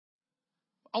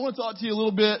I want to talk to you a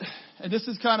little bit, and this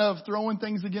is kind of throwing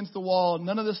things against the wall.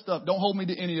 None of this stuff, don't hold me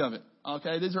to any of it.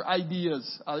 Okay, these are ideas.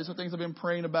 These are things I've been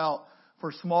praying about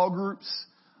for small groups.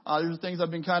 These are things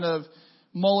I've been kind of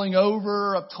mulling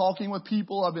over. I'm talking with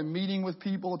people. I've been meeting with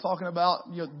people, talking about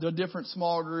the different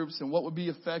small groups and what would be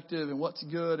effective and what's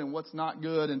good and what's not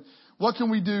good, and what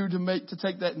can we do to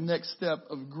take that next step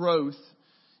of growth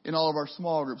in all of our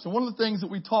small groups. And one of the things that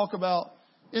we talk about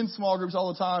in small groups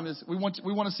all the time is we want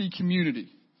to see community.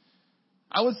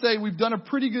 I would say we've done a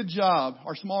pretty good job.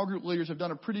 Our small group leaders have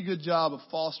done a pretty good job of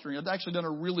fostering. I've actually done a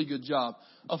really good job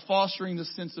of fostering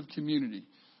this sense of community.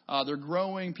 They're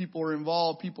growing. People are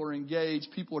involved. People are engaged.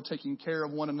 People are taking care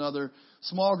of one another.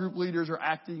 Small group leaders are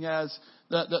acting as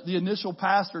the initial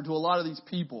pastor to a lot of these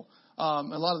people, a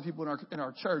lot of the people in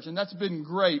our church. And that's been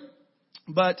great.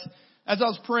 But as I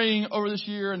was praying over this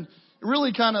year and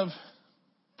really kind of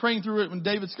praying through it when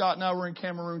David Scott and I were in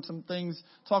Cameroon, some things,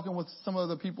 talking with some of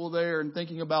the people there and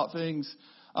thinking about things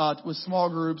with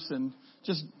small groups and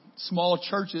just small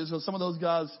churches. Well, some of those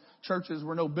guys' churches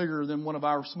were no bigger than one of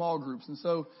our small groups. And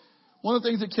so one of the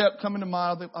things that kept coming to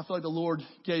mind, I feel like the Lord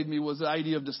gave me, was the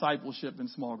idea of discipleship in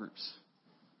small groups.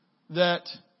 That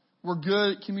we're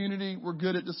good at community. We're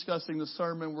good at discussing the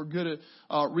sermon. We're good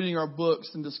at reading our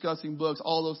books and discussing books.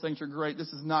 All those things are great.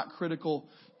 This is not critical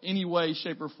any way,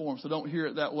 shape, or form. So don't hear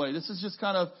it that way. This is just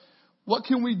kind of what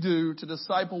can we do to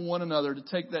disciple one another to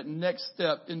take that next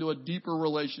step into a deeper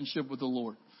relationship with the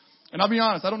Lord. And I'll be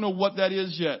honest, I don't know what that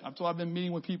is yet. I've been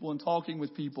meeting with people and talking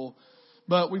with people,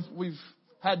 but we've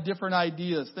had different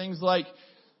ideas. Things like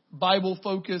Bible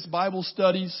focus, Bible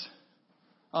studies,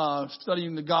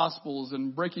 studying the Gospels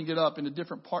and breaking it up into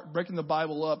different parts, breaking the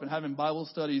Bible up and having Bible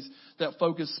studies that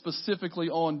focus specifically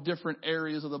on different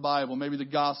areas of the Bible, maybe the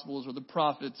Gospels or the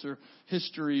prophets or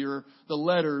history or the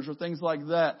letters or things like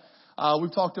that.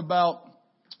 We've talked about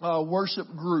worship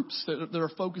groups that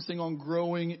are focusing on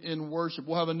growing in worship.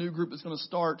 We'll have a new group that's going to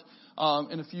start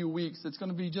in a few weeks. It's going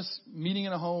to be just meeting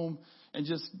in a home and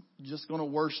just going to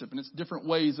worship. And it's different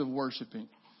ways of worshiping.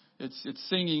 It's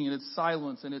singing and it's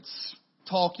silence and it's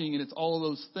talking and it's all of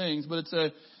those things. But it's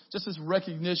just this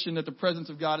recognition that the presence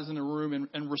of God is in the room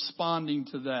and responding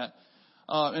to that.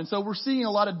 And so we're seeing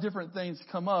a lot of different things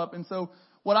come up. And so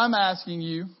what I'm asking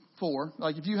you for,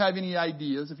 like if you have any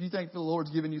ideas, if you think the Lord's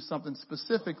given you something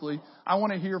specifically, I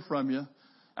want to hear from you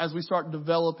as we start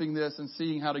developing this and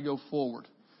seeing how to go forward.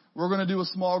 We're going to do a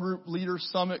small group leader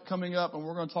summit coming up, and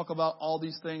we're going to talk about all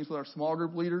these things with our small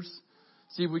group leaders.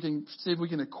 See if we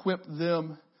can equip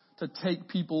them to take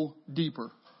people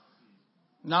deeper.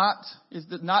 Not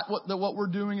what we're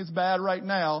doing is bad right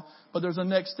now, but there's a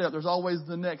next step. There's always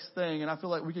the next thing, and I feel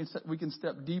like we can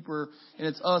step deeper, and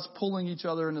it's us pulling each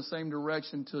other in the same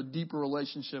direction to a deeper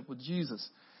relationship with Jesus.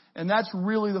 And that's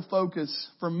really the focus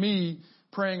for me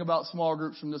praying about small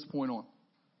groups from this point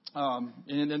on.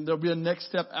 And then there'll be a next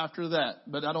step after that,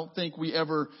 but I don't think we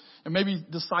ever, and maybe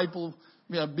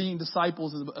being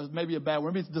disciples is maybe a bad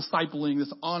word. Maybe it's discipling,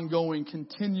 this ongoing,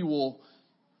 continual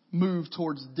move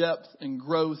towards depth and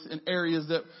growth in areas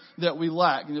that we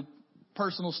lack. And a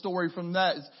personal story from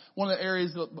that is one of the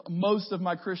areas that most of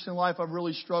my Christian life I've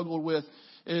really struggled with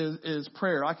is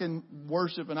prayer. I can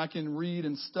worship and I can read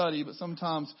and study, but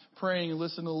sometimes praying and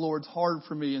listening to the Lord's hard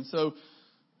for me. And so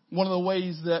one of the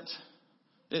ways that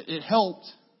it helped,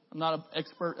 I'm not an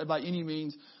expert by any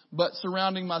means, but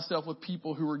surrounding myself with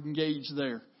people who are engaged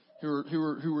there,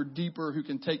 who are deeper, who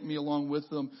can take me along with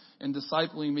them and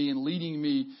discipling me and leading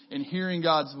me and hearing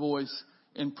God's voice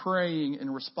and praying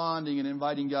and responding and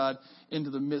inviting God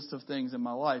into the midst of things in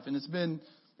my life. And it's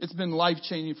been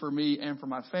life-changing for me and for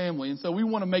my family. And so we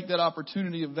want to make that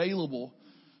opportunity available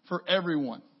for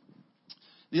everyone.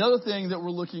 The other thing that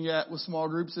we're looking at with small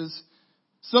groups is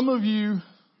some of you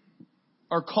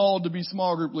are called to be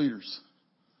small group leaders.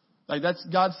 Like that's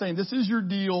God saying, this is your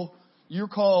deal. You're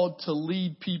called to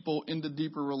lead people into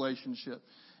deeper relationship.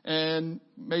 And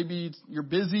maybe you're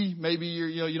busy. Maybe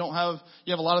you have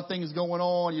a lot of things going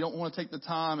on. You don't want to take the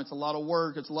time. It's a lot of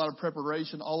work. It's a lot of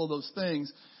preparation, all of those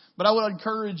things. But I would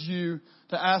encourage you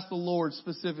to ask the Lord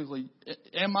specifically,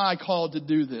 am I called to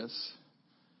do this?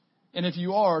 And if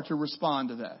you are, to respond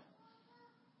to that.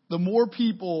 The more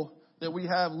people that we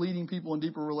have leading people in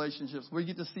deeper relationships, we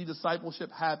get to see discipleship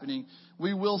happening,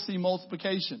 we will see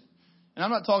multiplication. And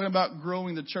I'm not talking about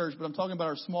growing the church, but I'm talking about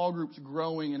our small groups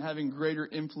growing and having greater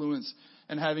influence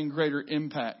and having greater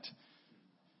impact.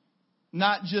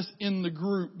 Not just in the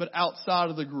group, but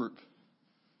outside of the group.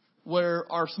 Where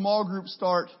our small groups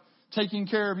start taking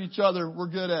care of each other, we're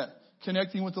good at.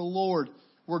 Connecting with the Lord,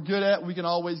 we're good at, we can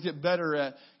always get better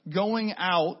at. Going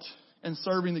out and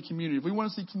serving the community. If we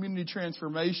want to see community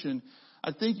transformation,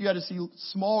 I think you got to see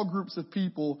small groups of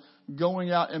people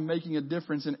going out and making a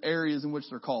difference in areas in which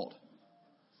they're called.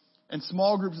 And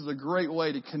small groups is a great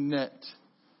way to connect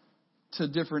to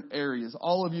different areas.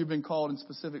 All of you have been called in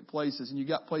specific places, and you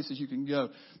got places you can go.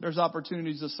 There's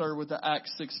opportunities to serve with the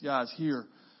Acts 6 guys here.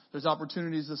 There's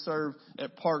opportunities to serve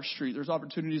at Park Street. There's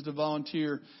opportunities to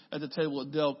volunteer at the table at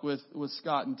Delk with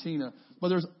Scott and Tina. But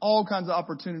there's all kinds of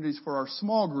opportunities for our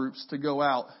small groups to go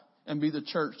out and be the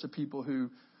church to people who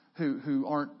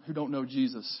don't know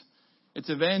Jesus. It's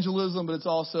evangelism, but it's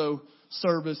also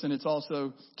service, and it's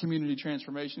also community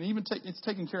transformation. Even it's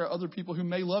taking care of other people who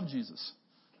may love Jesus,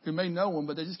 who may know him,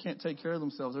 but they just can't take care of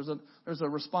themselves. There's a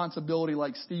responsibility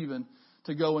like Stephen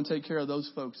to go and take care of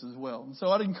those folks as well. And so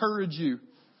I'd encourage you,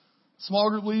 small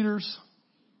group leaders,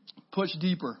 push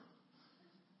deeper.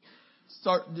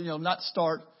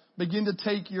 Begin to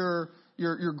take your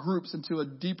groups into a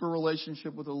deeper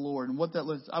relationship with the Lord. And what that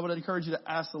looks, I would encourage you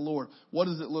to ask the Lord, what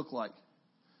does it look like?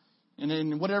 And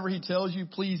then whatever he tells you,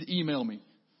 please email me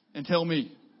and tell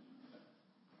me.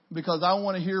 Because I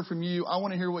want to hear from you. I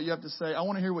want to hear what you have to say. I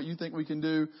want to hear what you think we can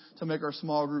do to make our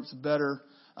small groups better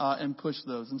and push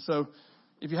those. And so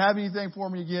if you have anything for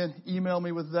me, again, email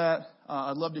me with that.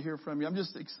 I'd love to hear from you. I'm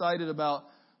just excited about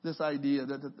this idea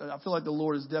that I feel like the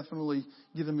Lord has definitely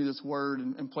given me this word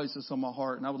and placed this on my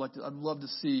heart. And I'd love to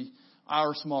see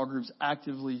our small groups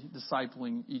actively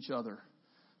discipling each other.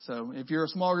 So if you're a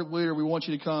small group leader, we want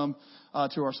you to come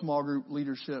to our small group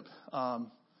leadership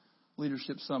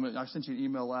summit. I sent you an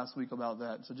email last week about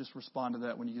that. So just respond to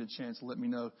that when you get a chance and let me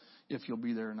know if you'll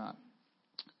be there or not.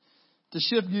 To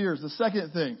shift gears, the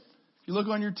second thing, if you look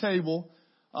on your table,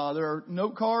 there are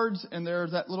note cards, and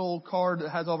there's that little card that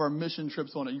has all of our mission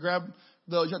trips on it. You grab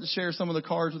those. You have to share some of the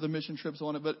cards with the mission trips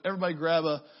on it, but everybody grab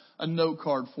a note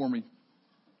card for me.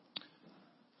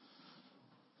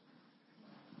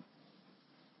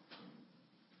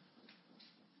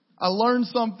 I learned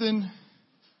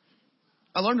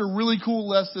a really cool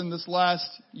lesson this last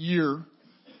year.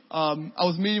 I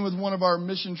was meeting with one of our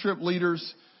mission trip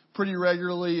leaders pretty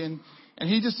regularly, and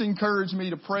he just encouraged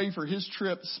me to pray for his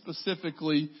trip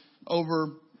specifically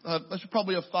over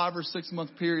probably a 5 or 6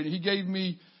 month period. He gave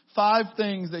me 5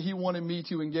 things that he wanted me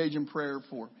to engage in prayer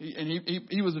for.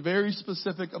 He was very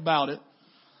specific about it.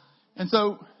 And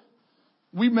so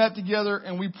we met together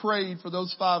and we prayed for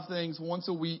those 5 things once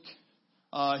a week.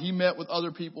 He met with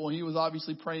other people, and he was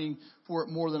obviously praying for it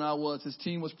more than I was. His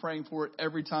team was praying for it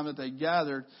every time that they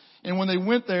gathered. And when they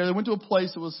went there, they went to a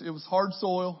place, it was hard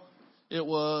soil. It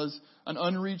was an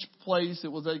unreached place.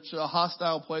 It was actually a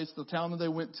hostile place. The town that they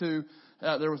went to,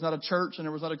 there was not a church and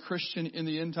there was not a Christian in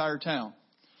the entire town.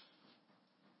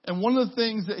 And one of the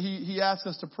things that he asked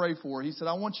us to pray for, he said,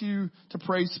 I want you to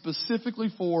pray specifically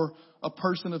for a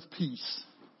person of peace.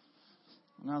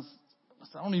 And I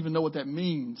said, I don't even know what that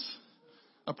means.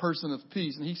 A person of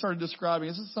peace. And he started describing,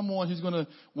 this is someone who's going to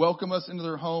welcome us into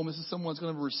their home. This is someone who's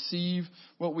going to receive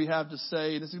what we have to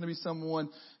say. This is going to be someone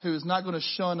who is not going to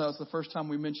shun us the first time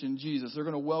we mention Jesus. They're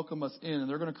going to welcome us in, and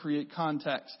they're going to create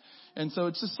contacts. And so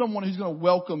it's just someone who's going to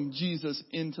welcome Jesus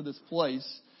into this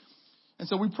place. And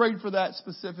so we prayed for that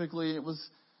specifically. It was,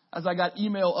 as I got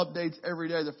email updates every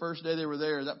day, the first day they were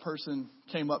there, that person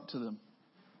came up to them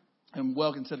and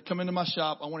welcomed, said, come into my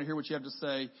shop. I want to hear what you have to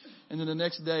say. And then the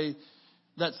next day,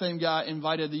 that same guy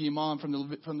invited the imam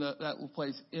from that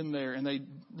place in there, and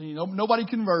nobody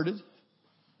converted,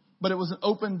 but it was an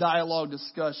open dialogue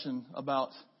discussion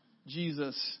about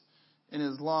Jesus and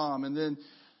Islam. And then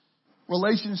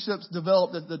relationships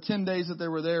developed. The 10 days that they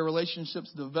were there,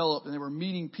 relationships developed, and they were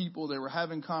meeting people, they were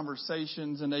having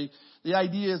conversations, and the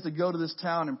idea is to go to this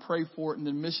town and pray for it, and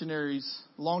then missionaries,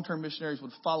 long-term missionaries,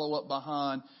 would follow up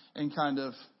behind and kind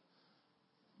of,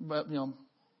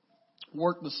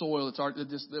 work the soil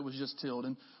that was just tilled.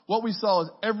 And what we saw is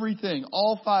everything,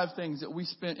 all 5 things that we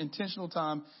spent intentional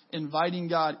time inviting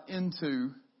God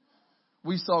into,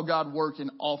 we saw God work in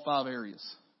all 5 areas.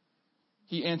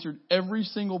 He answered every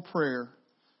single prayer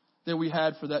that we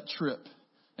had for that trip.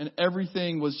 And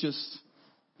everything was just,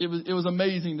 it was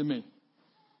amazing to me.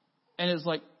 And it's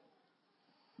like,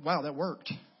 wow, that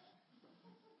worked.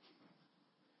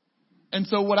 And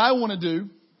so what I want to do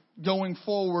going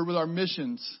forward with our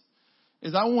missions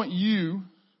is I want you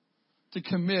to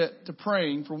commit to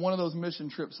praying for one of those mission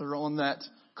trips that are on that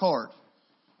card.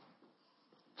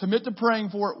 Commit to praying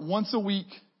for it once a week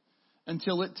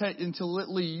until it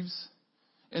leaves,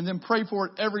 and then pray for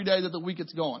it every day that the week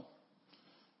it's gone.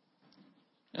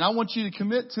 And I want you to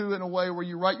commit to it in a way where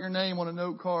you write your name on a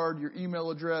note card, your email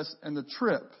address, and the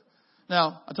trip.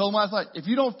 Now, I told them last night, if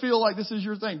you don't feel like this is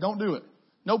your thing, don't do it.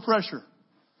 No pressure.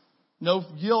 No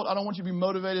guilt. I don't want you to be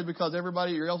motivated because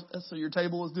everybody else at your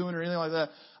table is doing or anything like that.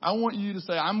 I want you to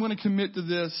say, I'm going to commit to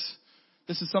this.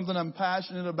 This is something I'm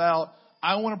passionate about.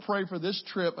 I want to pray for this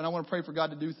trip, and I want to pray for God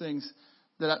to do things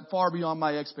that are far beyond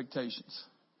my expectations.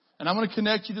 And I'm going to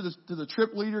connect you to the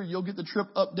trip leader. You'll get the trip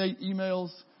update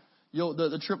emails.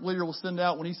 The trip leader will send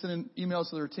out when he's sending emails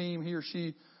to their team, he or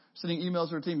she sending emails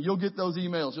to their team. You'll get those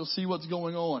emails. You'll see what's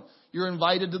going on. You're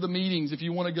invited to the meetings if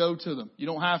you want to go to them. You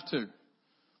don't have to.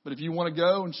 But if you want to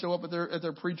go and show up at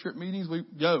their pre-trip meetings, we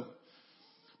go.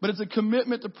 But it's a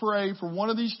commitment to pray for one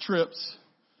of these trips,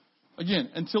 again,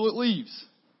 until it leaves.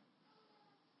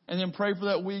 And then pray for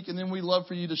that week, and then we'd love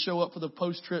for you to show up for the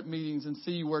post-trip meetings and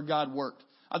see where God worked.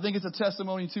 I think it's a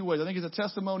testimony two ways. I think it's a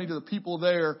testimony to the people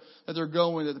there that they're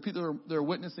going, that the people they're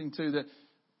witnessing to, that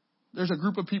there's a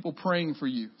group of people praying for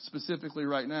you specifically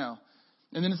right now.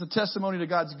 And then it's a testimony to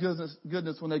God's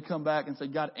goodness when they come back and say,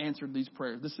 God answered these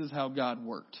prayers. This is how God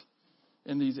worked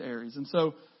in these areas. And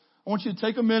so I want you to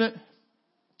take a minute,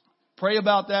 pray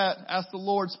about that. Ask the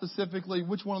Lord specifically,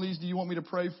 which one of these do you want me to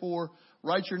pray for?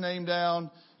 Write your name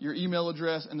down, your email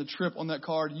address, and the trip on that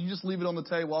card. You just leave it on the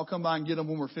table. I'll come by and get them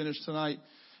when we're finished tonight.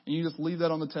 And you just leave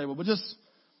that on the table. But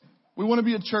we want to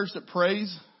be a church that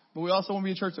prays, but we also want to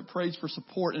be a church that prays for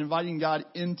support and inviting God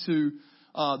into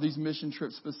these mission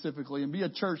trips specifically, and be a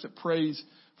church that prays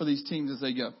for these teams as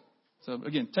they go. So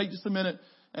again, take just a minute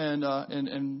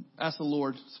and ask the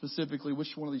Lord specifically, which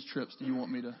one of these trips do you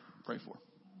want me to pray for?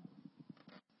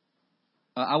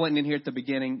 I wasn't in here at the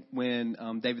beginning when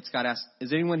David Scott asked,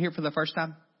 is anyone here for the first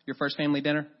time? Your first family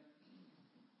dinner?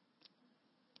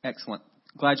 Excellent.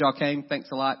 Glad y'all came. Thanks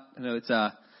a lot. I know it's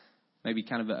maybe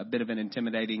kind of a bit of an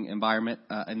intimidating environment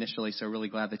initially, so really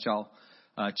glad that y'all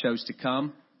chose to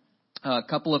come. A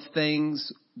couple of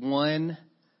things. One,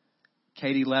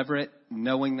 Katie Leverett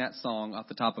knowing that song off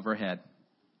the top of her head.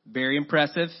 Very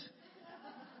impressive.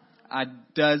 It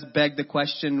does beg the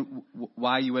question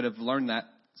why you would have learned that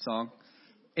song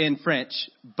in French,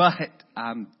 but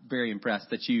I'm very impressed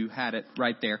that you had it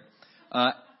right there.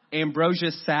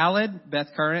 Ambrosia Salad, Beth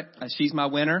Current, she's my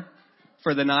winner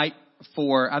for the night.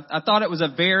 I thought it was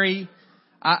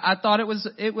I thought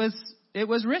it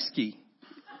was risky,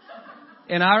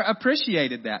 and I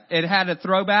appreciated that. It had a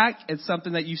throwback. It's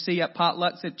something that you see at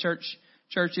potlucks at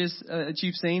churches that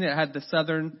you've seen. It had the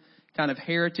Southern kind of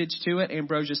heritage to it.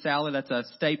 Ambrosia Salad, that's a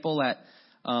staple at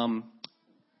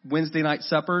Wednesday night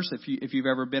suppers, if you've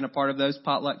ever been a part of those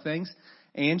potluck things.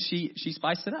 And she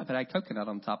spiced it up. It had coconut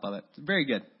on top of it. Very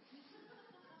good.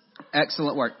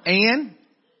 Excellent work. And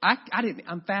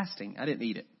I'm fasting. I didn't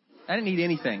eat it. I didn't eat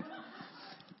anything.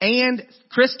 And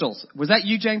crystals. Was that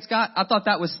you, Jane Scott? I thought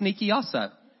that was sneaky also.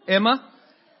 Emma?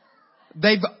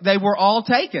 They were all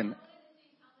taken.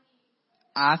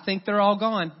 I think they're all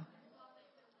gone.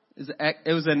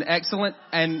 It was an excellent,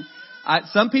 and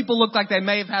some people look like they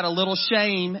may have had a little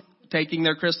shame taking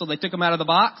their crystal. They took them out of the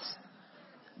box,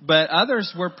 but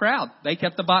others were proud. They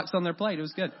kept the box on their plate. It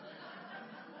was good.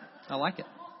 I like it.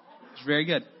 It's very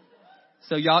good.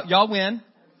 So y'all win.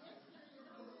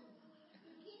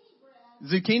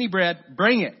 Zucchini bread.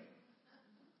 Bring it.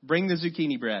 Bring the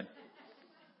zucchini bread.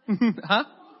 Huh?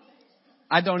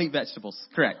 I don't eat vegetables.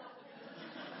 Correct.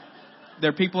 There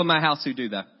are people in my house who do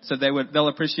that, so they'll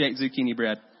appreciate zucchini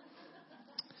bread.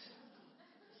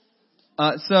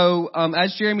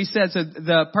 As Jeremy said, so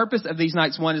the purpose of these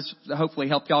nights, one is to hopefully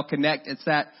help y'all connect. It's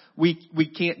that we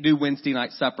can't do Wednesday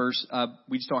night suppers.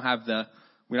 We just don't have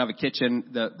we don't have a kitchen,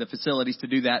 the facilities to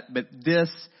do that. But this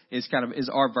is is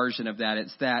our version of that.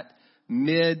 It's that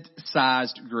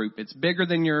mid-sized group. It's bigger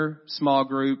than your small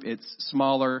group. It's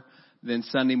smaller than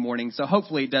Sunday morning. So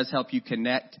hopefully it does help you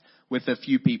connect with a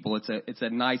few people. It's a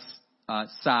nice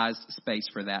sized space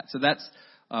for that. So that's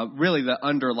really the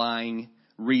underlying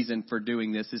reason for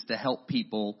doing this, is to help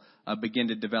people begin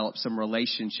to develop some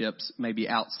relationships maybe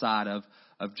outside of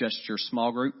just your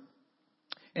small group.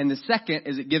 And the second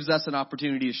is it gives us an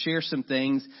opportunity to share some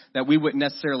things that we wouldn't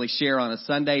necessarily share on a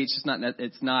Sunday.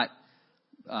 It's not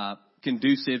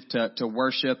conducive to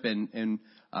worship, and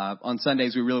on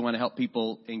Sundays we really want to help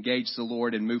people engage the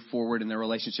Lord and move forward in their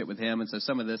relationship with Him. And so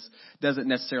some of this doesn't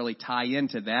necessarily tie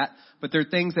into that, but there are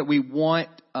things that we want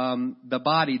the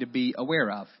body to be aware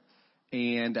of.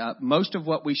 And most of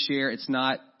what we share, it's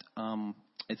not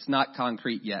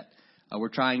concrete yet.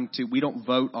 We don't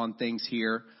vote on things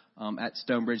here at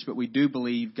Stonebridge, but we do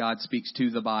believe God speaks to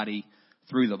the body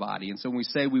through the body. And so when we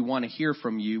say we want to hear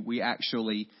from you, we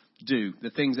actually do. The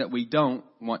things that we don't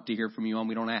want to hear from you on,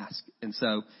 we don't ask. And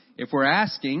so if we're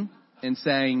asking and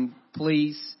saying,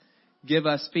 please give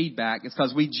us feedback, it's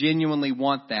because we genuinely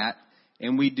want that.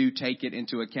 and we do take it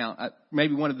into account.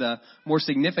 Maybe one of the more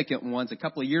significant ones, a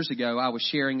couple of years ago, I was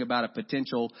sharing about a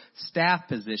potential staff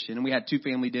position, and we had 2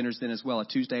 family dinners then as well, a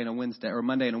Tuesday and a Wednesday, or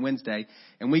Monday and a Wednesday,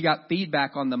 and we got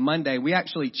feedback on the Monday. We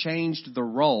actually changed the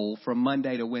role from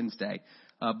Monday to Wednesday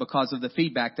because of the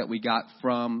feedback that we got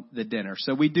from the dinner.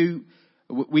 So we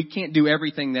can't do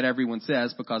everything that everyone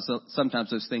says because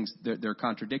sometimes those things, they're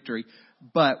contradictory,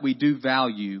 but we do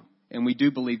value and we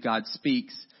do believe God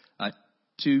speaks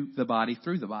to the body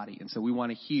through the body. And so we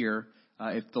want to hear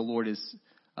if the Lord is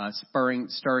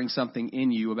stirring something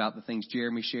in you about the things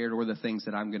Jeremy shared or the things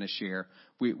that I'm going to share.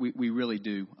 We really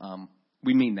do.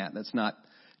 We mean that. That's not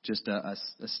just a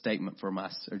statement from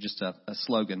us or just a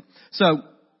slogan. So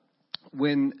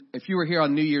if you were here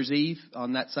on New Year's Eve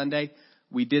on that Sunday,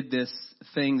 we did this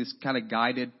thing, this kind of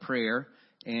guided prayer.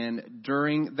 And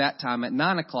during that time at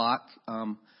 9 o'clock,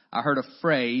 I heard a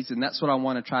phrase, and that's what I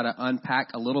want to try to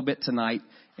unpack a little bit tonight.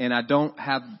 And I don't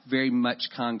have very much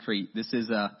concrete. This is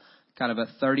a kind of a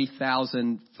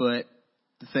 30,000 foot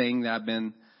thing that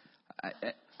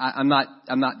I'm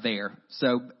not there.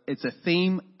 So it's a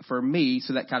theme for me.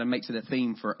 So that kind of makes it a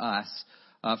theme for us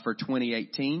for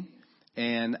 2018.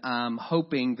 And I'm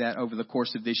hoping that over the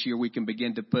course of this year, we can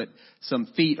begin to put some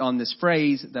feet on this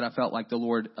phrase that I felt like the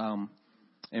Lord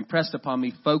impressed upon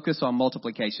me. Focus on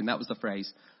multiplication. That was the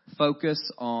phrase. Focus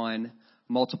on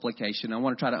multiplication. I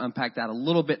want to try to unpack that a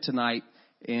little bit tonight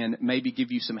and maybe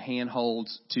give you some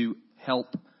handholds to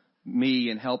help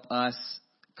me and help us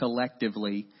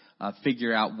collectively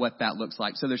figure out what that looks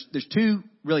like. So there's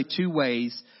two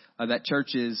ways that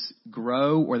churches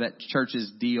grow or that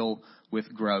churches deal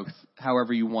with growth,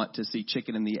 however you want to see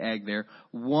chicken and the egg there.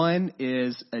 One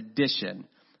is addition.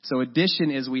 So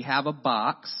addition is we have a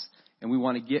box and we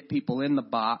want to get people in the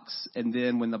box, and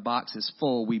then when the box is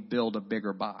full, we build a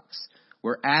bigger box.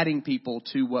 We're adding people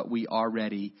to what we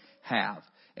already have.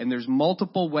 And there's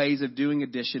multiple ways of doing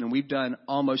addition, and we've done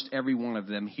almost every one of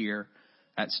them here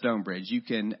at Stonebridge. You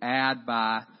can add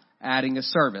by adding a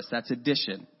service. That's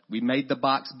addition. We made the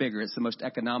box bigger. It's the most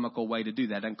economical way to do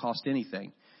that. It doesn't cost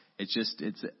anything.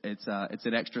 It's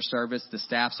an extra service. The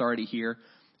staff's already here.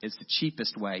 It's the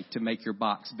cheapest way to make your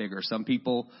box bigger. Some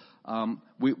people,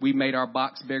 we made our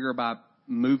box bigger by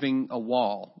moving a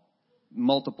wall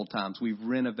multiple times. We've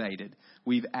renovated.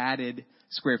 We've added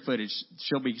square footage.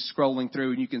 She'll be scrolling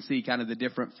through and you can see kind of the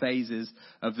different phases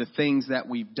of the things that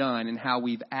we've done and how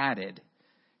we've added.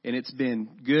 And it's been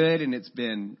good and it's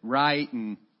been right.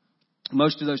 And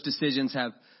most of those decisions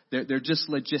they're just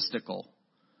logistical.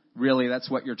 Really, that's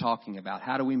what you're talking about.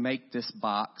 How do we make this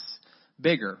box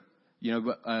bigger? You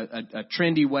know, a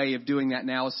trendy way of doing that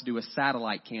now is to do a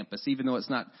satellite campus. Even though it's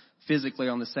not physically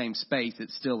on the same space,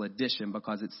 it's still addition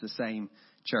because it's the same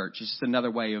church. It's just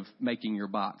another way of making your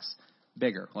box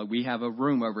bigger. Like we have a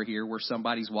room over here where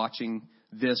somebody's watching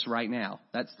this right now.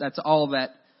 That's all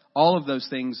that. All of those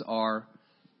things are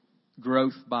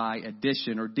growth by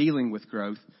addition or dealing with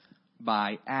growth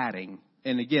by adding.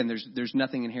 And again, there's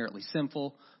nothing inherently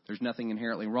sinful. There's nothing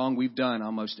inherently wrong. We've done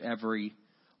almost every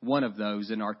one of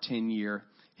those in our 10-year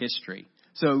history.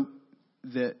 So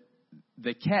the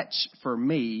catch for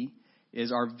me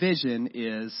is our vision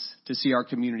is to see our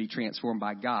community transformed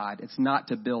by God. It's not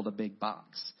to build a big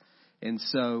box. And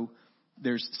so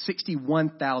there's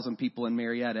 61,000 people in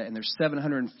Marietta and there's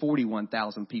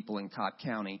 741,000 people in Cobb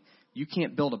County. You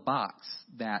can't build a box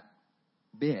that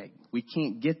big. We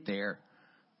can't get there.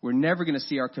 We're never going to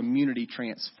see our community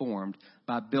transformed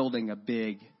by building a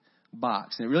big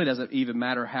box. And it really doesn't even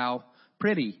matter how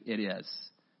pretty it is.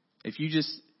 If you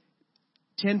just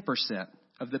 10%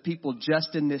 of the people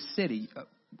just in this city,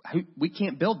 we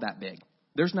can't build that big.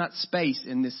 There's not space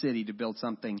in this city to build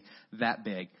something that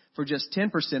big. For just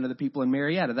 10% of the people in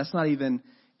Marietta, that's not even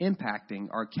impacting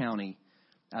our county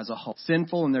as a whole.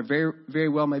 Sinful, and there very, very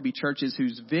well may be churches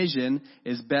whose vision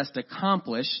is best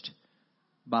accomplished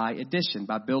by addition,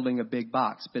 by building a big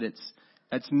box. But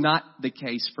that's not the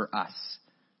case for us.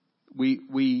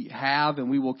 We have and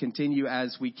we will continue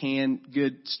as we can,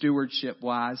 good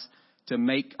stewardship-wise, to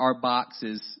make our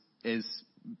boxes as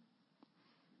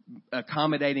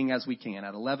accommodating as we can.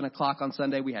 At 11 o'clock on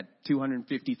Sunday, we had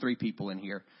 253 people in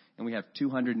here, and we have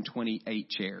 228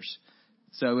 chairs.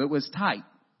 So it was tight,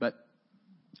 but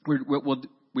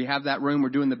we have that room. We're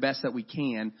doing the best that we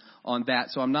can on that.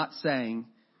 So I'm not saying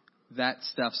that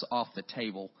stuff's off the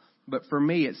table. But for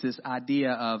me, it's this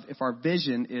idea of if our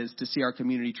vision is to see our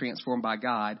community transformed by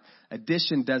God,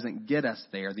 addition doesn't get us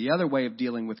there. The other way of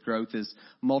dealing with growth is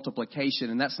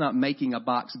multiplication, and that's not making a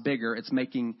box bigger. It's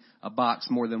making a box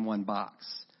more than one box.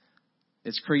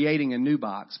 It's creating a new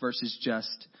box versus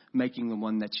just making the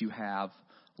one that you have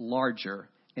larger.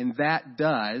 And that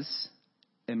does,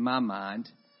 in my mind,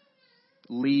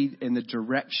 lead in the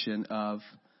direction of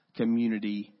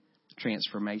community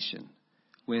transformation.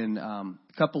 When a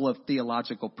couple of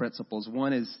theological principles.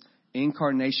 One is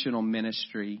incarnational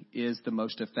ministry is the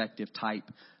most effective type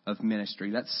of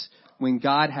ministry. That's when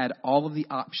God had all of the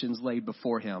options laid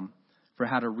before him for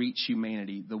how to reach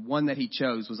humanity. The one that he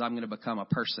chose was, I'm going to become a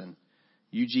person.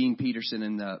 Eugene Peterson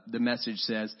in the Message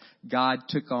says, God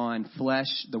took on flesh,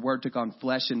 the Word took on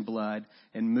flesh and blood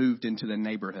and moved into the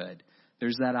neighborhood.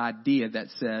 There's that idea that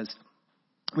says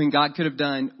when God could have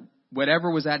done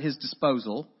whatever was at his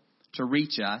disposal to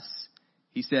reach us,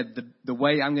 he said, the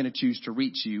way I'm going to choose to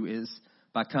reach you is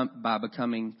by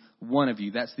becoming one of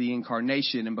you. That's the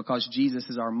incarnation. And because Jesus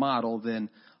is our model, then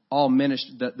all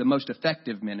ministry, the most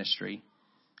effective ministry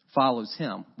follows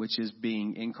him, which is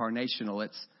being incarnational.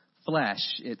 It's flesh.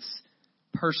 It's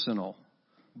personal.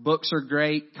 Books are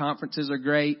great. Conferences are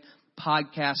great.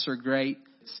 Podcasts are great.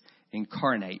 It's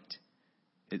incarnate.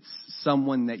 It's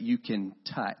someone that you can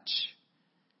touch.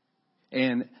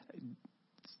 And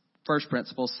first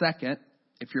principle. Second,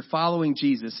 if you're following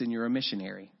Jesus and you're a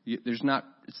missionary, it's not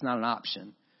an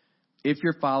option. If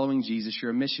you're following Jesus,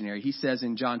 you're a missionary. He says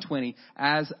in John 20,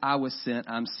 as I was sent,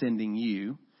 I'm sending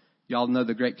you. Y'all know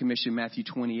the Great Commission, Matthew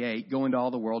 28, go into all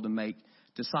the world and make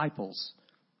disciples.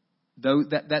 Though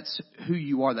that's who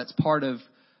you are. That's part of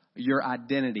your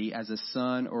identity as a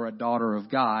son or a daughter of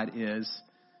God is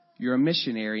you're a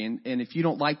missionary. And if you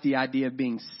don't like the idea of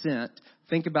being sent,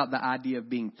 think about the idea of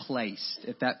being placed.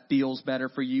 If that feels better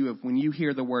for you, if when you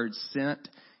hear the word sent,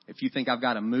 if you think I've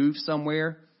got to move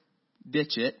somewhere,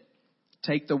 ditch it.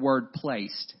 Take the word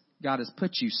placed. God has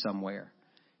put you somewhere.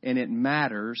 And it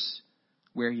matters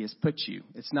where he has put you.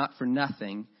 It's not for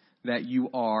nothing that you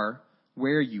are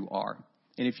where you are.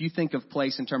 And if you think of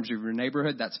place in terms of your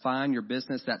neighborhood, that's fine. Your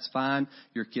business, that's fine.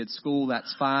 Your kid's school,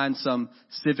 that's fine. Some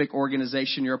civic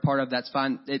organization you're a part of, that's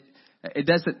fine. It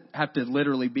doesn't have to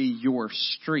literally be your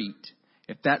street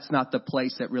if that's not the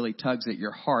place that really tugs at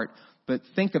your heart. But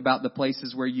think about the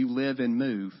places where you live and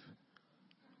move.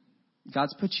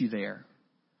 God's put you there.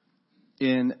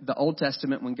 In the Old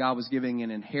Testament, when God was giving an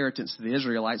inheritance to the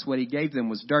Israelites, what he gave them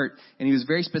was dirt. And he was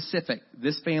very specific.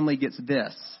 This family gets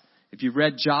this. If you've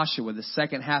read Joshua, the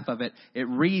second half of it, it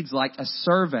reads like a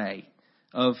survey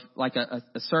of like a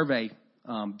survey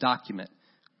document,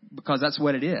 because that's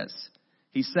what it is.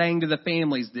 He's saying to the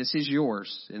families, this is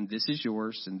yours, and this is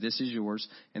yours, and this is yours,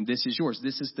 and this is yours.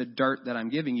 This is the dirt that I'm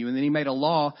giving you. And then he made a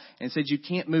law and said you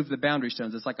can't move the boundary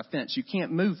stones. It's like a fence. You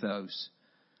can't move those.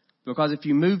 Because if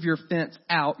you move your fence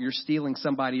out, you're stealing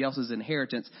somebody else's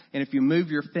inheritance. And if you move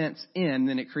your fence in,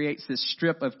 then it creates this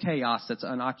strip of chaos that's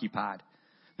unoccupied.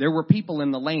 There were people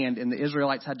in the land, and the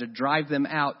Israelites had to drive them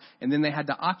out, and then they had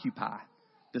to occupy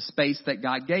the space that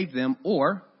God gave them,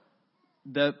 or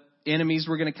the enemies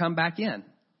were going to come back in.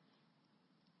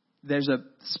 There's a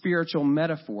spiritual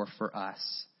metaphor for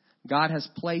us. God has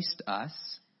placed us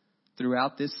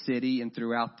throughout this city and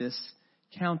throughout this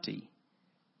county.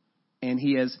 And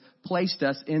he has placed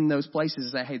us in those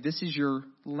places that, hey, this is your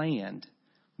land.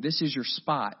 This is your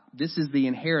spot. This is the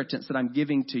inheritance that I'm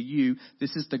giving to you.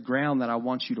 This is the ground that I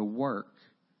want you to work.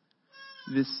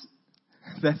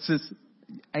 That's just,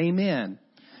 amen.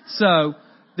 So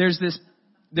there's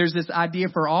this idea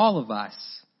for all of us.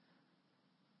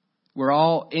 We're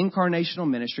all incarnational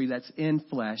ministry that's in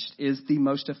flesh is the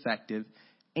most effective.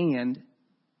 And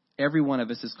every one of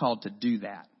us is called to do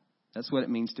that. That's what it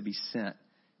means to be sent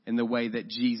in the way that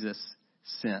Jesus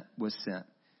was sent.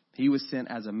 He was sent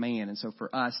as a man. And so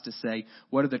for us to say,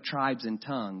 what are the tribes and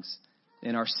tongues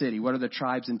in our city? What are the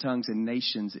tribes and tongues and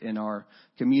nations in our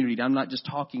community? I'm not just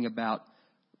talking about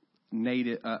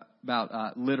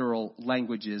literal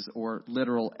languages or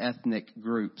literal ethnic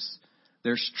groups.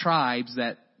 There's tribes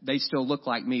that they still look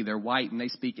like me. They're white and they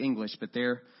speak English, but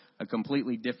they're a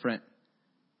completely different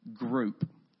group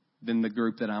than the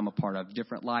group that I'm a part of.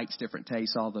 Different likes, different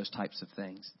tastes, all those types of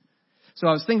things. So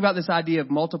I was thinking about this idea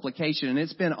of multiplication, and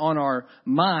it's been on our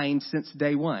mind since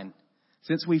day one.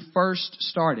 Since we first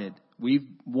started, we've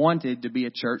wanted to be a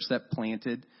church that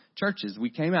planted churches. We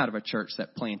came out of a church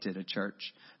that planted a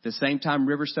church. The same time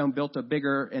Riverstone built a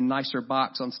bigger and nicer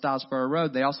box on Stylesboro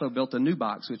Road, they also built a new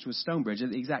box, which was Stonebridge,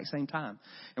 at the exact same time.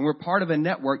 And we're part of a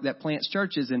network that plants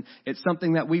churches, and it's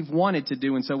something that we've wanted to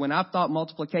do. And so when I've thought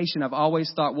multiplication, I've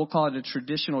always thought we'll call it a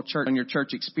traditional church on your church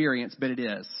experience, but it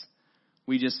is.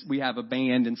 We have a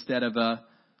band instead of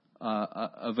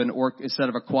instead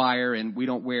of a choir, and we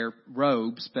don't wear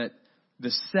robes, but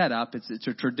the setup, it's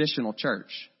a traditional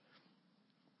church.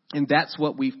 And that's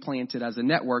what we've planted as a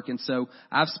network. And so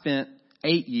I've spent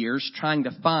 8 years trying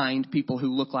to find people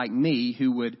who look like me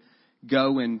who would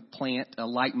go and plant a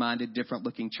like-minded,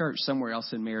 different-looking church somewhere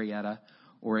else in Marietta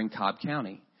or in Cobb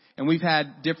County. And we've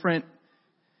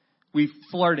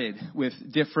flirted with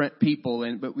different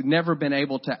people, but we've never been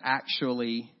able to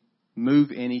actually move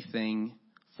anything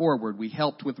forward. We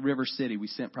helped with River City. We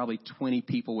sent probably 20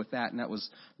 people with that, and that was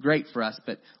great for us.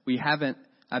 But we've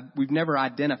never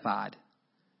identified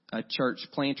a church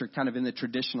planter kind of in the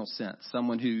traditional sense,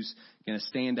 someone who's going to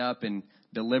stand up and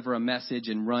deliver a message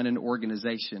and run an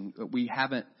organization. We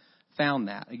haven't found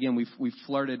that. Again, we've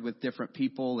flirted with different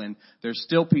people, and there's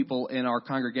still people in our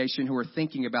congregation who are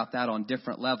thinking about that on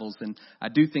different levels. And I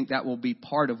do think that will be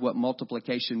part of what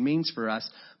multiplication means for us.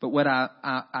 But what I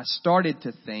started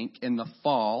to think in the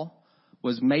fall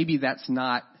was maybe that's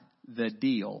not the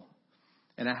deal.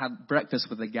 And I had breakfast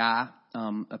with a guy,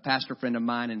 a pastor friend of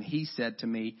mine, and he said to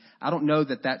me, I don't know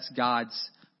that that's God's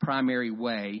primary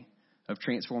way of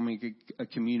transforming a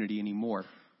community anymore.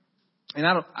 And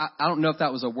I don't know if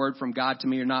that was a word from God to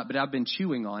me or not, but I've been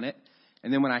chewing on it.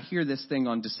 And then when I hear this thing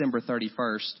on December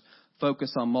 31st,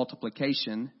 focus on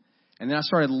multiplication, and then I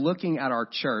started looking at our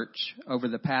church over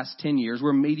the past 10 years.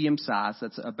 We're medium sized.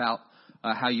 That's about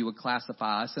how you would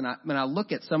classify us. And when I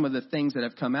look at some of the things that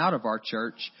have come out of our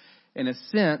church, in a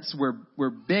sense, we're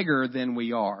bigger than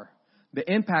we are. The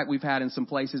impact we've had in some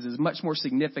places is much more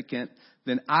significant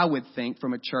than I would think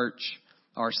from a church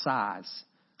our size.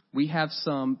 We have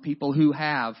some people who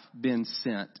have been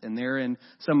sent, and they're in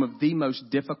some of the most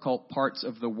difficult parts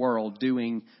of the world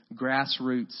doing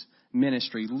grassroots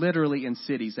ministry, literally in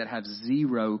cities that have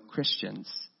 0 Christians.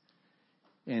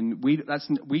 And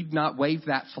we've not waved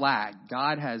that flag.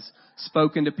 God has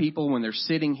spoken to people when they're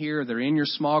sitting here, they're in your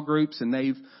small groups, and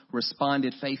they've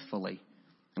responded faithfully.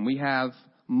 And we have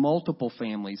multiple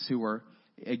families who are,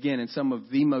 again, in some of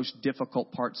the most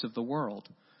difficult parts of the world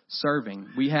serving.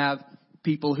 We have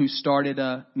people who started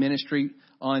a ministry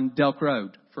on Delk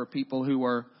Road for people who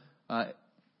are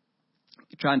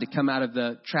trying to come out of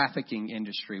the trafficking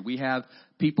industry. We have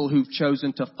people who've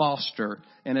chosen to foster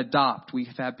and adopt. We've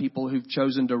had people who've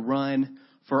chosen to run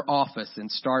for office and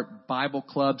start Bible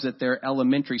clubs at their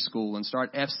elementary school and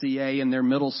start FCA in their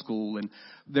middle school. And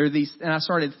and I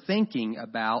started thinking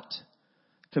about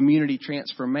community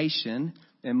transformation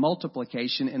and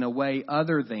multiplication in a way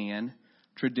other than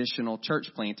traditional church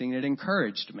planting. It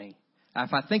encouraged me.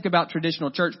 If I think about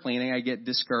traditional church planting, I get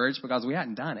discouraged because we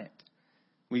hadn't done it.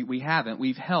 We haven't.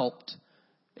 We've helped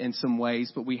in some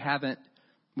ways, but we haven't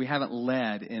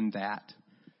led in that.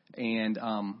 And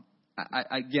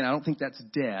I don't think that's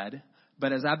dead.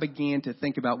 But as I began to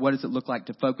think about what does it look like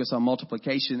to focus on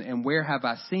multiplication and where have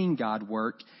I seen God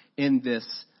work in this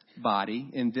body,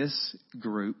 in this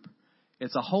group,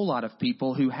 it's a whole lot of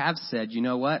people who have said, you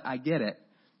know what, I get it.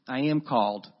 I am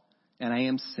called and I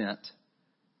am sent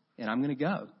and I'm going to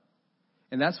go.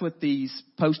 And that's what these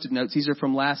Post-it notes, these are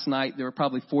from last night. There were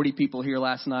probably 40 people here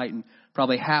last night and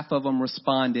probably half of them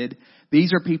responded.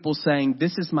 These are people saying,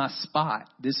 this is my spot.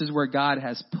 This is where God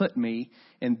has put me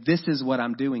and this is what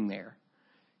I'm doing there.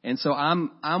 And so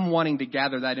I'm wanting to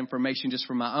gather that information just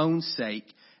for my own sake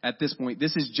at this point.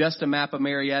 This is just a map of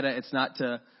Marietta. It's not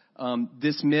to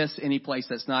dismiss any place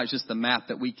that's not. It's just the map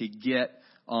that we could get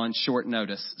on short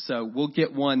notice. So we'll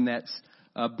get one that's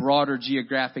a broader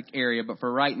geographic area. But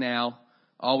for right now,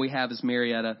 all we have is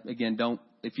Marietta. Again,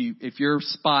 if your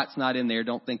spot's not in there,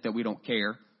 don't think that we don't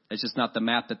care. It's just not the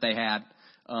map that they had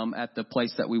at the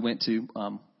place that we went to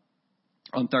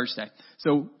on Thursday.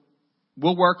 So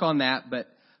we'll work on that. But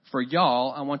for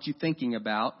y'all, I want you thinking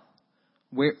about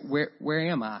where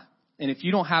am I? And if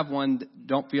you don't have one,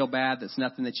 don't feel bad. That's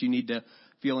nothing that you need to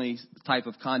feel any type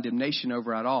of condemnation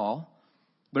over at all.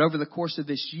 But over the course of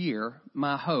this year,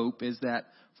 my hope is that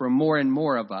for more and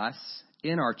more of us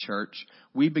in our church,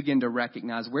 we begin to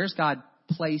recognize where's God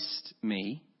placed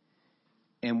me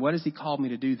and what has He called me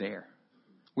to do there?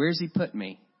 Where has He put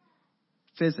me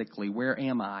physically? Where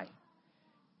am I?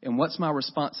 And what's my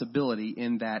responsibility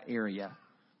in that area?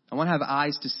 I want to have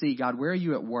eyes to see, God, where are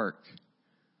you at work?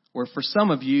 Or for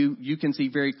some of you, you can see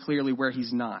very clearly where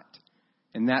He's not.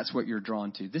 And that's what you're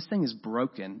drawn to. This thing is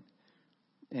broken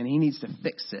and He needs to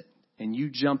fix it. And you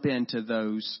jump into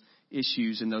those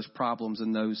issues and those problems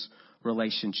and those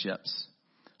relationships.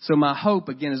 So my hope,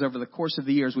 again, is over the course of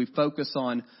the years, we focus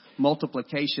on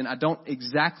multiplication. I don't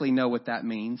exactly know what that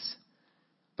means,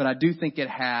 but I do think it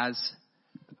has,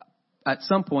 at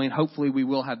some point, hopefully we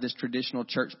will have this traditional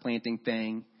church planting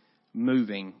thing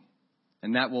moving.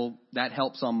 And that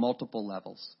helps on multiple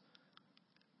levels.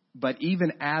 But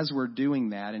even as we're doing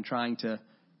that and trying to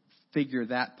figure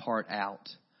that part out,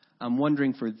 I'm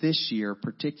wondering for this year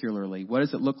particularly, what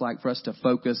does it look like for us to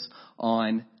focus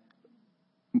on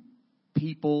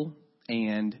people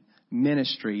and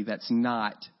ministry that's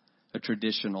not a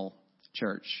traditional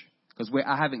church? Because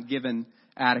I haven't given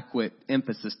adequate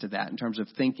emphasis to that in terms of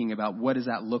thinking about what does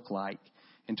that look like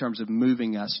in terms of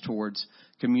moving us towards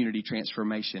community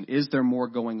transformation. Is there more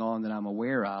going on that I'm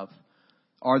aware of?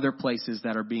 Are there places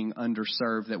that are being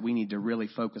underserved that we need to really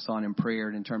focus on in prayer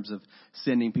and in terms of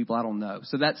sending people? I don't know.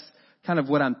 So that's kind of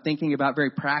what I'm thinking about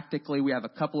very practically. We have a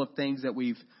couple of things that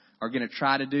are going to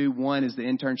try to do. One is the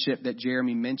internship that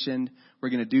Jeremy mentioned. We're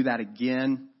going to do that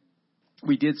again.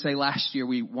 We did say last year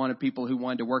we wanted people who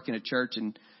wanted to work in a church,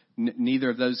 and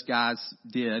neither of those guys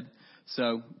did.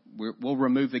 So we'll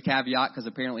remove the caveat because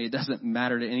apparently it doesn't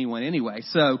matter to anyone anyway.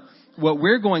 So what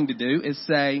we're going to do is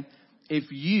say, if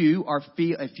you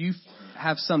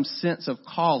have some sense of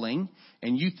calling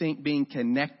and you think being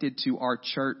connected to our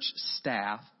church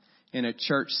staff in a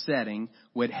church setting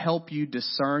would help you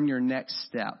discern your next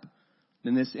step,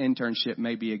 then this internship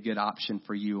may be a good option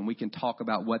for you. And we can talk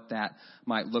about what that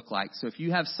might look like. So if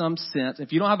you have some sense,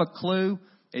 if you don't have a clue,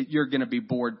 you're going to be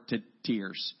bored to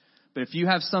tears. But if you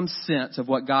have some sense of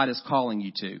what God is calling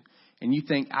you to, and you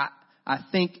think, I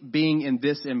think being in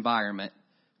this environment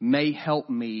may help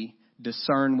me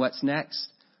discern what's next,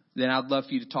 then I'd love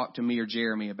for you to talk to me or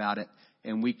Jeremy about it,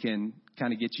 and we can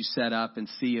kind of get you set up and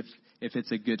see if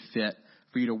it's a good fit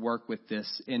for you to work with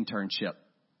this internship.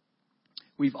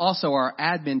 We've also, our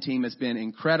admin team has been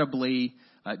incredibly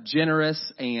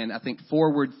generous and I think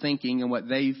forward thinking in what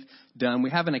they've done.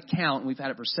 We have an account, and we've had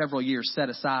it for several years, set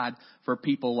aside for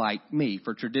people like me,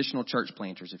 for traditional church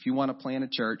planters. If you want to plant a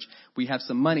church, we have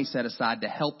some money set aside to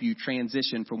help you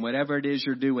transition from whatever it is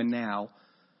you're doing now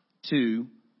to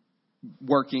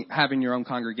having your own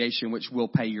congregation, which will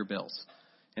pay your bills.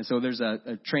 And so there's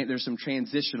there's some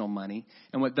transitional money.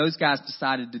 And what those guys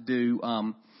decided to do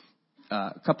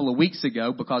a couple of weeks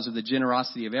ago, because of the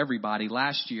generosity of everybody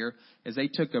last year, is they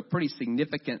took a pretty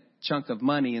significant chunk of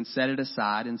money and set it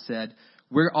aside and said,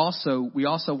 we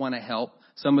also want to help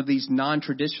some of these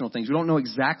non-traditional things. We don't know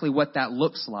exactly what that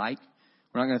looks like.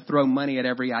 We're not going to throw money at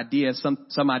every idea.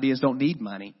 Some ideas don't need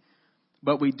money.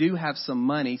 But we do have some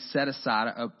money set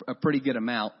aside, a pretty good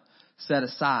amount set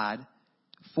aside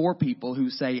for people who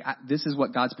say, this is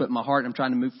what God's put in my heart. I'm trying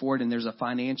to move forward, and there's a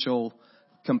financial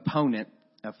component,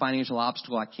 a financial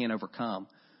obstacle I can't overcome.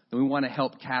 And we want to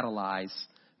help catalyze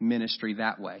ministry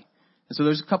that way. And so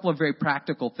there's a couple of very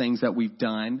practical things that we've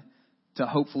done to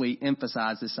hopefully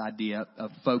emphasize this idea of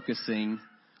focusing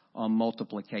on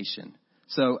multiplication.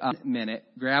 So a minute,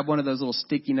 grab one of those little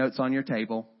sticky notes on your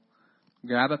table.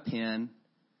 Grab a pen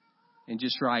and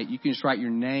just write. You can just write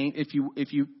your name. If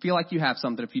you feel like you have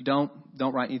something. If you don't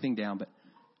write anything down. But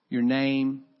your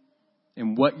name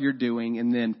and what you're doing,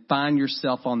 and then find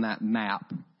yourself on that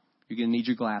map. You're going to need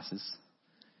your glasses.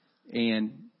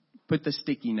 And put the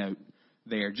sticky note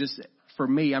there. Just for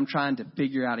me, I'm trying to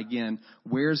figure out again,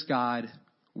 where's God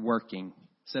working?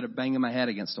 Instead of banging my head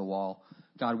against a wall.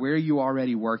 God, where are you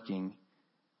already working?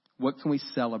 What can we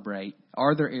celebrate?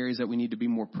 Are there areas that we need to be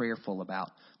more prayerful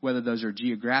about? Whether those are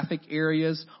geographic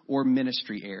areas or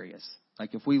ministry areas.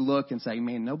 Like if we look and say,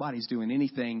 man, nobody's doing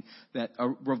anything that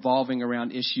are revolving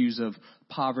around issues of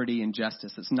poverty and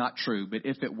justice. It's not true. But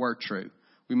if it were true,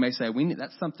 we may say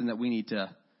that's something that we need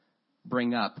to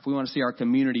bring up. If we want to see our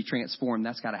community transformed,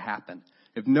 that's got to happen.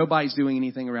 If nobody's doing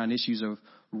anything around issues of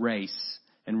race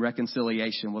and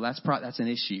reconciliation, well, that's an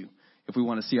issue. If we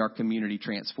want to see our community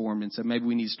transformed. And so maybe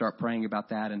we need to start praying about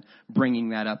that and bringing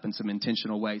that up in some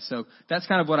intentional ways. So that's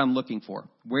kind of what I'm looking for.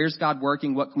 Where's God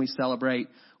working? What can we celebrate?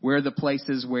 Where are the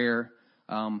places where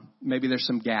maybe there's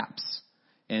some gaps?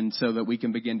 And so that we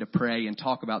can begin to pray and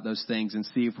talk about those things and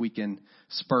see if we can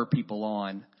spur people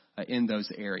on in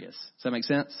those areas. Does that make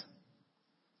sense?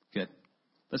 Good.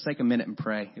 Let's take a minute and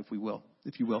pray, if you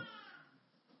will.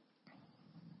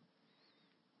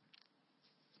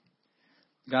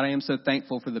 God, I am so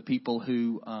thankful for the people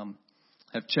who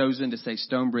have chosen to say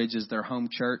Stonebridge is their home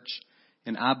church.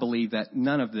 And I believe that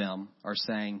none of them are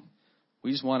saying,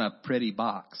 we just want a pretty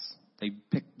box.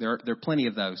 There are plenty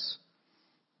of those.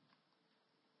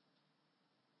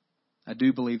 I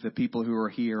do believe the people who are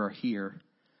here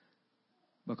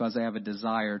because they have a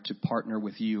desire to partner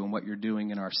with you in what you're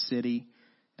doing in our city,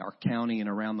 our county, and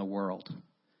around the world.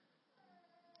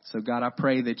 So God, I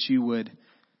pray that you would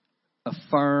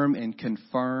affirm and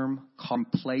confirm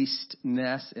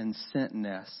placedness and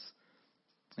sentness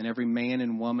in every man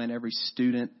and woman, every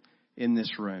student in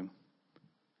this room.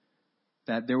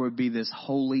 That there would be this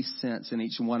holy sense in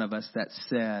each one of us that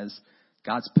says,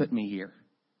 God's put me here.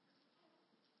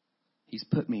 He's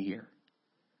put me here.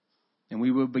 And we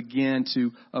will begin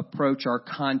to approach our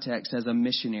context as a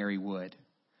missionary would.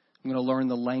 I'm going to learn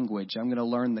the language. I'm going to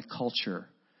learn the culture.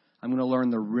 I'm going to learn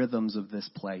the rhythms of this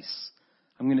place.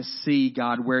 I'm going to see,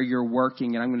 God, where you're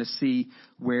working, and I'm going to see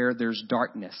where there's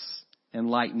darkness and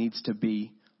light needs to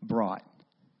be brought.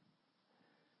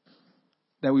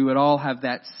 That we would all have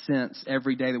that sense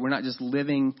every day that we're not just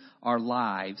living our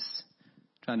lives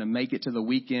trying to make it to the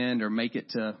weekend or make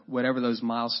it to whatever those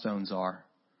milestones are.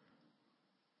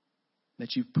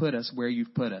 That you've put us where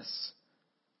you've put us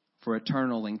for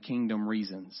eternal and kingdom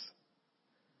reasons.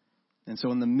 And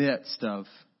so in the midst of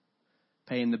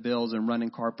paying the bills and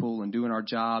running carpool and doing our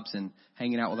jobs and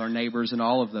hanging out with our neighbors and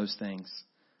all of those things,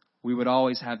 we would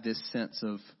always have this sense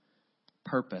of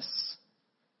purpose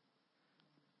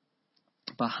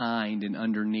behind and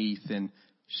underneath and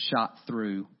shot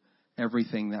through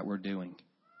everything that we're doing.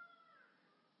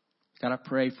 God, I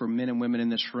pray for men and women in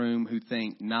this room who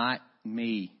think, not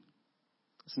me.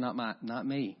 It's not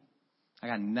me. I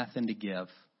got nothing to give.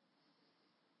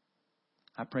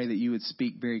 I pray that you would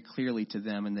speak very clearly to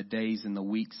them in the days and the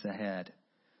weeks ahead.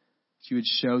 That you would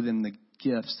show them the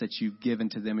gifts that you've given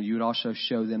to them, and you would also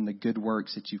show them the good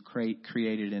works that you've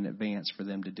created in advance for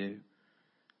them to do.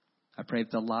 I pray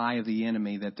that the lie of the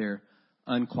enemy that they're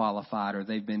unqualified or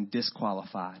they've been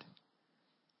disqualified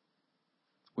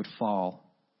would fall.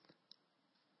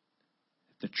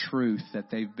 The truth that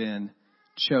they've been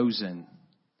chosen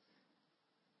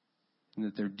and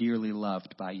that they're dearly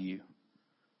loved by you.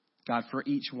 God, for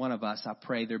each one of us, I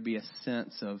pray there be a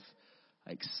sense of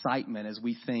excitement as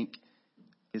we think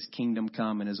His kingdom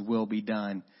come and His will be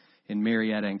done in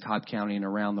Marietta and Cobb County and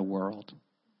around the world.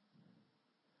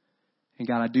 And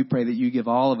God, I do pray that you give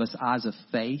all of us eyes of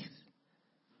faith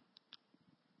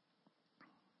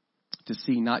to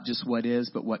see not just what is,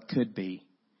 but what could be.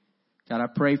 God, I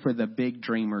pray for the big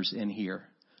dreamers in here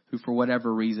who, for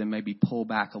whatever reason, maybe pull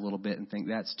back a little bit and think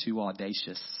that's too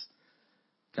audacious.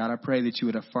 God, I pray that you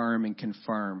would affirm and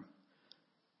confirm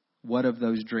what of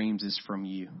those dreams is from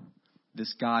you.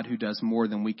 This God who does more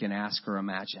than we can ask or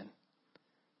imagine.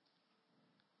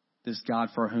 This God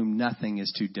for whom nothing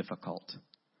is too difficult.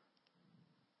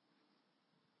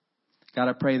 God,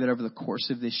 I pray that over the course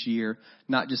of this year,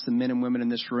 not just the men and women in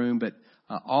this room, but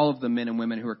all of the men and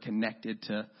women who are connected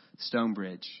to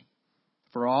Stonebridge,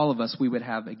 for all of us, we would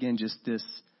have, again, just this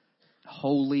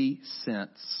holy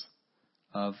sense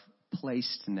of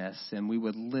placedness, and we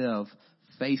would live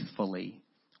faithfully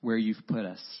where you've put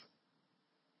us.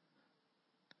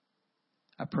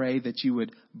 I pray that you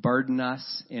would burden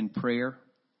us in prayer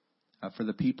for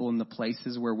the people and the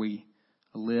places where we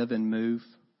live and move.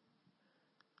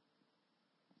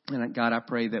 And God, I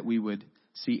pray that we would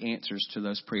see answers to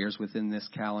those prayers within this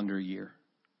calendar year.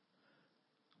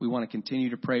 We want to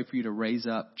continue to pray for you to raise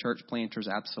up church planters,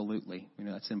 absolutely. You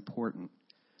know, that's important.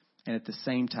 And at the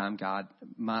same time, God,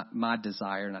 my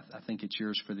desire, and I think it's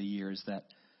yours for the year, is that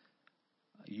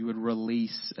you would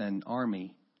release an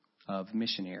army of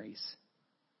missionaries.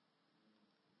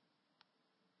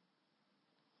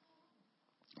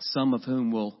 Some of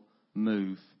whom will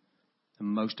move, and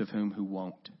most of whom who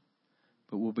won't.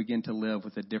 But we'll begin to live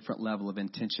with a different level of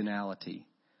intentionality.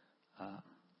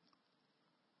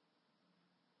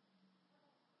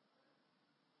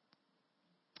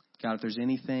 God, if there's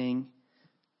anything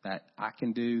that I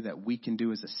can do, that we can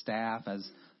do as a staff, as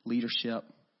leadership,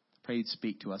 pray you'd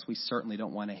speak to us. We certainly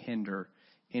don't want to hinder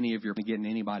any of your getting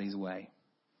in anybody's way.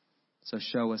 So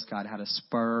show us, God, how to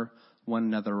spur one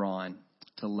another on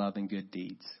to love and good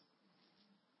deeds.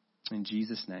 In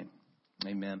Jesus' name,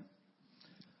 amen.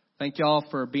 Thank you all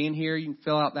for being here. You can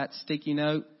fill out that sticky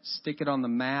note, stick it on the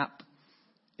map.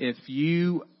 If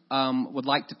you would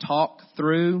like to talk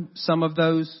through some of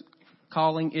those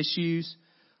calling issues,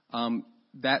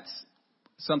 that's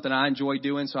something I enjoy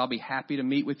doing, so I'll be happy to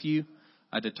meet with you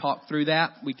to talk through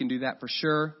that. We can do that for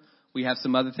sure. We have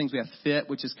some other things. We have FIT,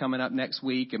 which is coming up next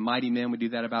week, and Mighty Men. We do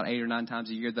that about 8 or 9 times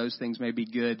a year. Those things may be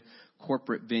good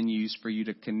corporate venues for you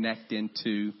to connect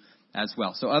into as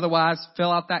well. So otherwise,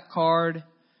 fill out that card,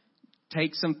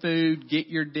 take some food, get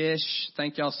your dish.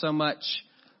 Thank y'all so much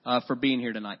for being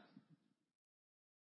here tonight.